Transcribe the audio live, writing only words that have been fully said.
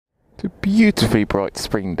It's a beautifully bright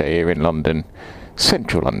spring day here in London,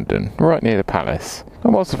 central London, right near the Palace.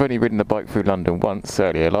 And whilst I've only ridden the bike through London once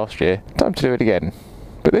earlier last year, time to do it again.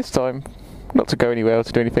 But this time, not to go anywhere or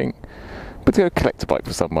to do anything, but to go collect a bike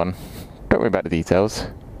for someone. Don't worry about the details,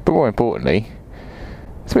 but more importantly,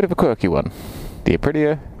 it's a bit of a quirky one. The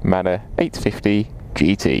Aprilia Manor 850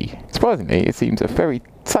 GT. Surprisingly, it seems a very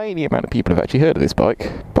tiny amount of people have actually heard of this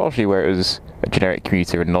bike, partially where it was a generic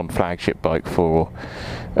commuter and non-flagship bike for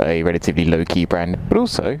a relatively low-key brand, but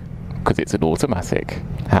also because it's an automatic,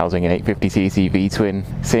 housing an 850cc V-twin,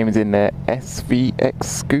 same as in their SVX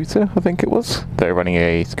scooter, I think it was. They're running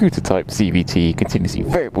a scooter-type CVT continuously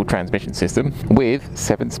variable transmission system with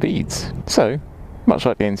 7 speeds. So, much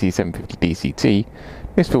like the NC750 DCT,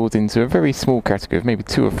 this falls into a very small category of maybe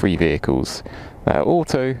 2 or 3 vehicles that are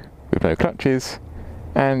auto, with no clutches,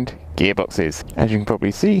 and gearboxes. As you can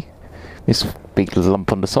probably see, this big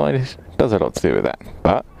lump on the side does a lot to do with that.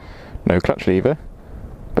 But, no clutch lever,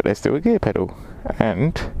 but there's still a gear pedal,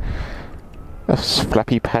 and a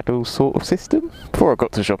flappy paddle sort of system. Before I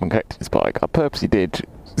got to the shop and collected this bike, I purposely did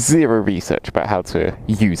zero research about how to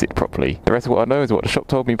use it properly. The rest of what I know is what the shop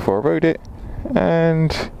told me before I rode it,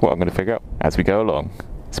 and what I'm going to figure out as we go along.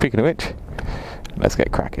 Speaking of which, let's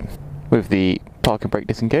get cracking. With the park and brake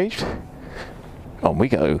disengaged, on we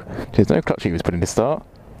go. There's no clutch levers put in to start,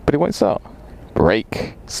 but it won't start.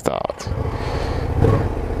 Brake, start.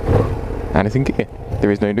 And it's in gear.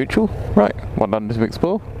 There is no neutral. Right, one London to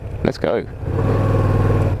explore. Let's go.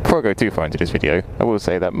 Before I go too far into this video, I will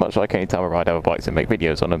say that much like any time I ride other bikes and make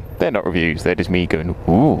videos on them, they're not reviews, they're just me going,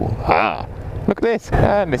 ooh, ah, look at this.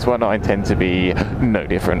 And this one I intend to be no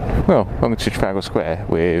different. Well, I'm going to Trafalgar Square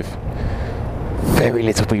with very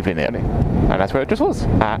little people in it. And that's where it just was.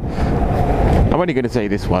 I'm only going to say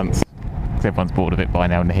this once, because everyone's bored of it by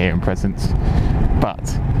now in the here and presence.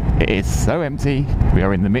 But it is so empty. We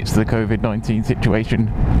are in the midst of the COVID-19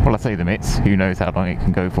 situation. Well, I say the midst, who knows how long it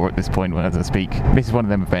can go for at this point as I speak. This is one of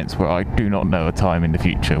them events where I do not know a time in the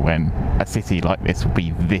future when a city like this will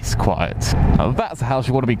be this quiet. Now that's the house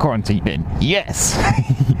you want to be quarantined in. Yes!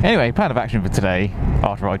 Anyway, plan of action for today,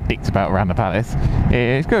 after I dicked about around the Palace,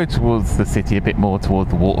 is go towards the city a bit more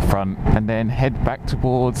towards the waterfront, and then head back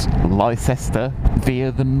towards Leicester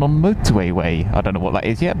via the non-motorway way. I don't know what that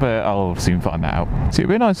is yet, but I'll soon find that out. So it'll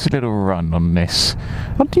be a nice little run on this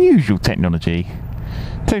unusual technology.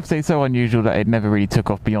 Safe to say, so unusual that it never really took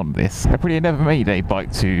off beyond this. Aprilia never made a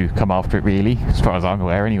bike to come after it really, as far as I'm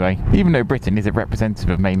aware anyway. Even though Britain is a representative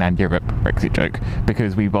of mainland Europe, Brexit joke,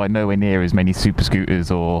 because we buy nowhere near as many super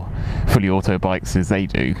scooters or fully auto bikes as they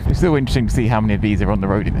do. It's still interesting to see how many of these are on the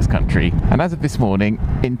road in this country. And as of this morning,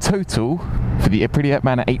 in total, for the Aprilia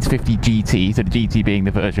Manor 850 GT, so the GT being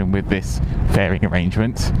the version with this fairing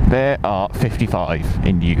arrangement, there are 55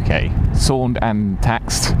 in the UK. Sawned and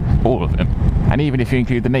taxed, all of them. And even if you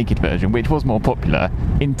include the naked version, which was more popular,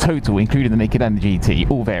 in total, including the naked and the GT,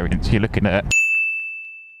 all variants, you're looking at...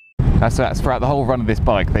 So that's throughout the whole run of this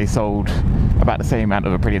bike, they sold about the same amount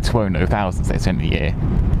of Aprilia Tuono thousands they sent a year.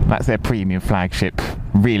 That's their premium flagship,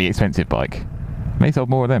 really expensive bike. And they sold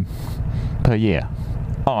more of them per year.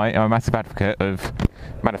 I am a massive advocate of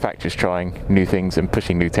manufacturers trying new things and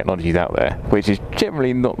pushing new technologies out there, which is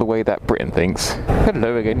generally not the way that Britain thinks.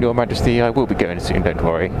 Hello again, Your Majesty, I will be going soon, don't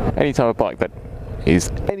worry. Any type of bike that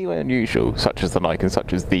is anyway unusual, such as the Nike and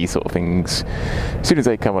such as these sort of things, as soon as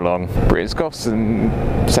they come along, Britain scoffs and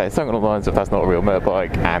says something along the lines of that's not a real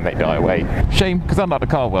motorbike, and they die away. Shame, because unlike the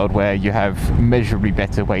car world where you have measurably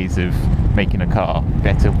better ways of making a car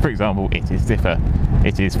better, for example, it is stiffer,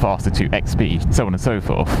 it is faster to X speed, so on and so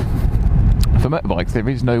forth. For motorbikes, there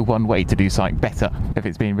is no one way to do something better. If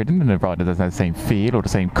it's being ridden and the rider doesn't have the same feel or the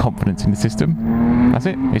same confidence in the system, that's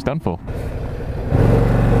it, it's done for.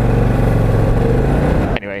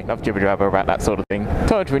 Anyway, enough jibber jabber about that sort of thing.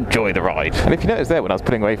 Time to enjoy the ride. And if you noticed there when I was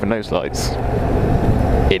pulling away from those lights,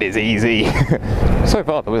 it is easy. So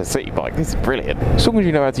far with a city bike, this is brilliant. As long as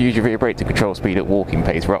you know how to use your rear brake to control speed at walking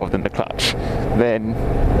pace rather than the clutch, then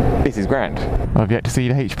this is grand. I've yet to see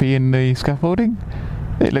the HP in the scaffolding.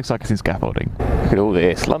 It looks like it's in scaffolding. Look at all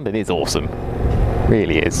this. London is awesome.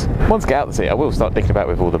 Really is. Once I get out of the city, I will start dicking about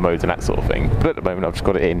with all the modes and that sort of thing. But at the moment, I've just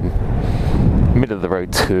got it in middle of the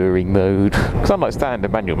road touring mode. Because unlike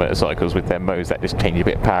standard manual motorcycles with their modes that just change a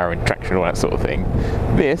bit of power and traction and all that sort of thing,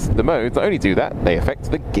 the modes not only do that, they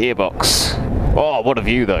affect the gearbox. Oh, what a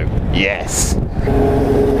view though. Yes.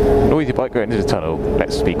 Noisy bike going into the tunnel.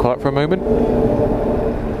 Let's be quiet for a moment.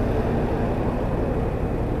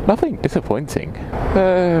 Nothing disappointing.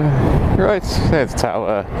 Right, there's the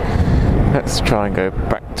tower. Let's try and go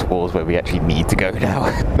back towards where we actually need to go now.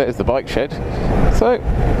 There's the bike shed. So,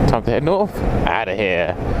 time to head north. Out of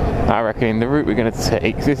here. I reckon the route we're going to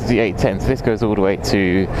take, this is the A10, so this goes all the way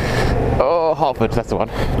to Hartford, that's the one.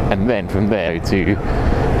 And then from there to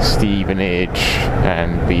Stevenage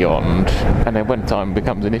and beyond. And then when time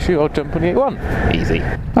becomes an issue, I'll jump on the A1. Easy.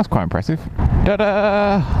 That's quite impressive.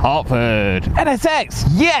 Ta-da! Hartford! NSX!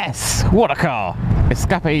 Yes! What a car!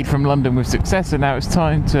 Escapade from London with success, and now it's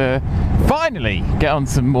time to finally get on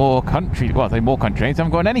some more country, well, I say more country lanes. I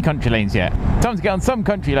haven't got on any country lanes yet. Time to get on some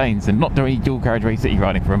country lanes and not do any dual carriageway city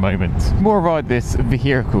riding for a moment. The more I ride this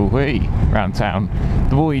vehicle around town,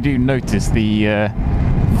 the more you do notice the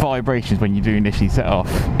vibrations when you do initially set off.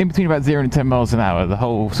 In between about 0 and 10 miles an hour, the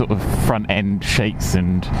whole sort of front end shakes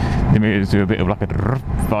and the mirrors do a bit of like a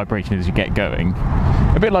vibration as you get going.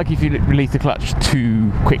 A bit like if you release the clutch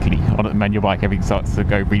too quickly on a manual bike, everything starts to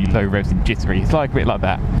go really low revs and jittery. It's like a bit like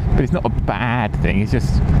that, but it's not a bad thing. It's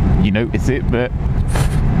just you notice it, but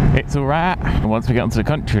it's alright. And once we get onto the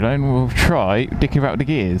country lane, we'll try dicking about with the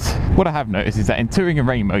gears. What I have noticed is that in touring and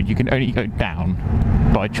rain mode, you can only go down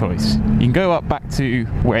by choice. You can go up back to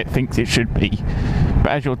where it thinks it should be, but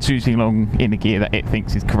as you're choosing along in a gear that it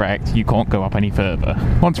thinks is correct, you can't go up any further.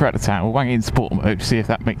 Once we're out of town, we'll wang it in sport mode to see if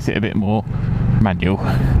that makes it a bit more manual.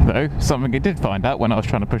 Though, something I did find out when I was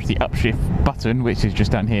trying to push the upshift button, which is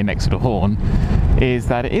just down here next to the horn, is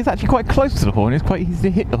that it is actually quite close to the horn. It's quite easy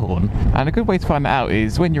to hit the horn. And a good way to find that out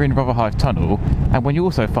is when you're in Rotherhithe Tunnel, and when you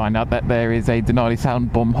also find out that there is a Denali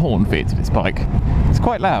Sound Bomb horn fitted to this bike. It's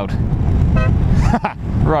quite loud.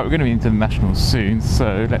 Right, we're going to be into the Nationals soon,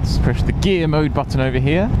 so let's push the gear mode button over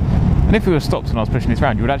here. And if we were stopped and I was pushing this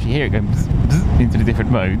around, you would actually hear it going bzz, bzz into the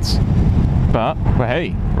different modes. But, well,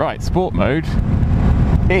 hey, right, sport mode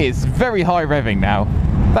is very high revving now.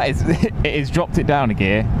 That is, it has dropped it down a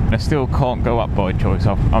gear, and I still can't go up by choice.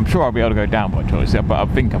 I'm sure I'll be able to go down by choice, but I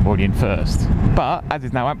think I'm already in first. But, as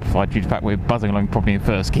is now amplified due to the fact we're buzzing along probably in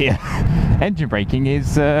first gear, engine braking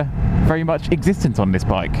is very much existent on this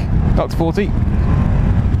bike. Dr. 40.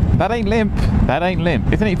 That ain't limp. That ain't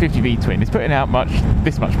limp. It's an 850V twin. It's putting out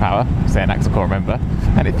this much power, saying Axel can't remember,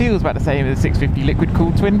 and it feels about the same as a 650 liquid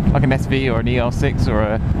cooled twin, like an SV or an ER6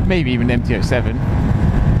 or maybe even an MT-07.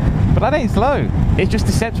 But that ain't slow. It's just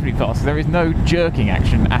deceptively fast. There is no jerking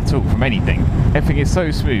action at all from anything. Everything is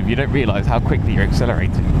so smooth you don't realise how quickly you're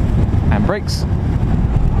accelerating. And brakes.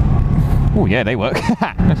 Oh yeah, they work.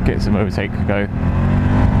 Let's get some overtake go.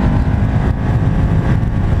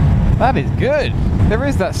 That is good. There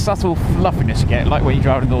is that subtle fluffiness you get, like when you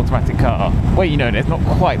drive an automatic car, where you know there's not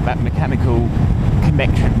quite that mechanical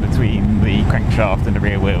connection between the crankshaft and the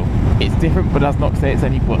rear wheel. It's different, but does not say it's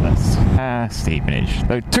any worse. Stevenage.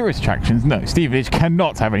 Though tourist attractions, no, Stevenage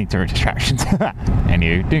cannot have any tourist attractions.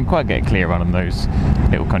 Anyway, didn't quite get a clear run on those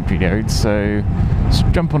little country roads, so let's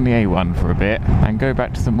jump on the A1 for a bit and go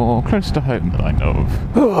back to the more close to home that I know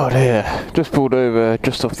of. Oh dear, just pulled over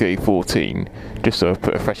just off the A14, just so I've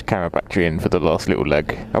put a fresh camera battery in for the last little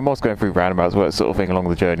leg. I was going through roundabouts, work sort of thing along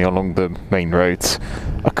the journey, along the main roads.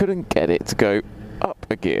 I couldn't get it to go up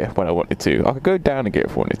a gear when I wanted to. I could go down a gear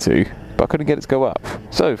if I wanted to, but I couldn't get it to go up.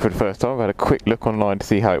 So for the first time I've had a quick look online to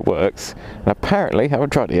see how it works, and apparently, I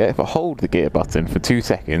haven't tried it yet, if I hold the gear button for 2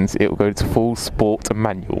 seconds it will go to full sport and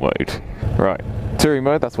manual mode. Right, touring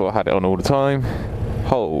mode, that's what I had it on all the time.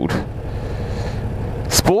 Hold.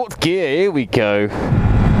 Sport gear, here we go.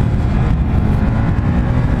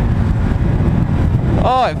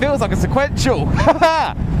 Oh, it feels like a sequential!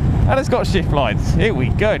 And it's got shift lines. Here we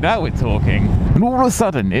go, now we're talking. And all of a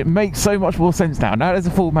sudden, it makes so much more sense now. Now there's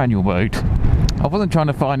a full manual mode. I wasn't trying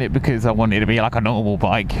to find it because I wanted it to be like a normal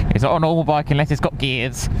bike. It's not a normal bike unless it's got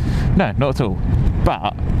gears. No, not at all.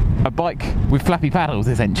 But a bike with flappy paddles,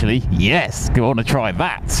 essentially. Yes, go on to try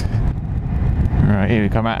that. Right, here we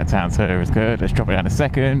come out of town, so it's good. Let's drop it down a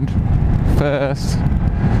second. First.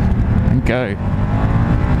 And go.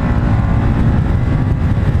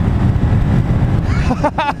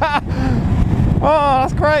 Oh,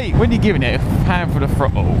 that's great! When you're giving it a hand for the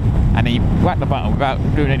throttle and then you whack the button without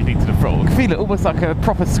doing anything to the throttle, you can feel it almost like a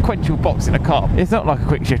proper sequential box in a car. It's not like a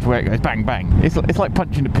quick shift where it goes bang bang. It's like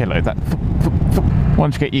punching the pillow. That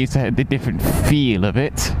once you get used to the different feel of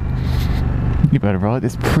it, you better ride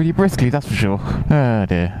this pretty briskly, that's for sure. Oh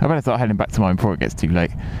dear, I better start heading back to mine before it gets too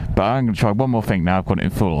late. But I'm going to try one more thing now I've got it in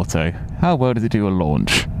full auto. How well does it do a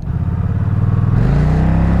launch?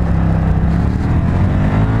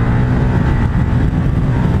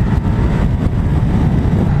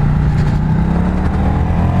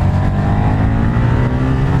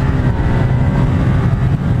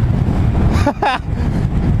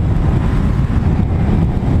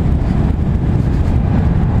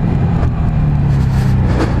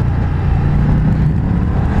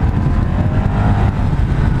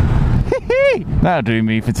 That'll do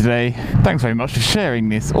me for today. Thanks very much for sharing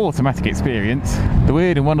this automatic experience. The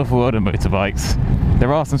weird and wonderful world of motorbikes.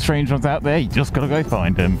 There are some strange ones out there, you just gotta go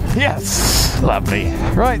find them. Yes! Lovely.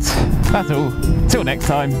 Right, that's all. Till next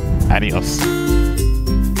time, adios.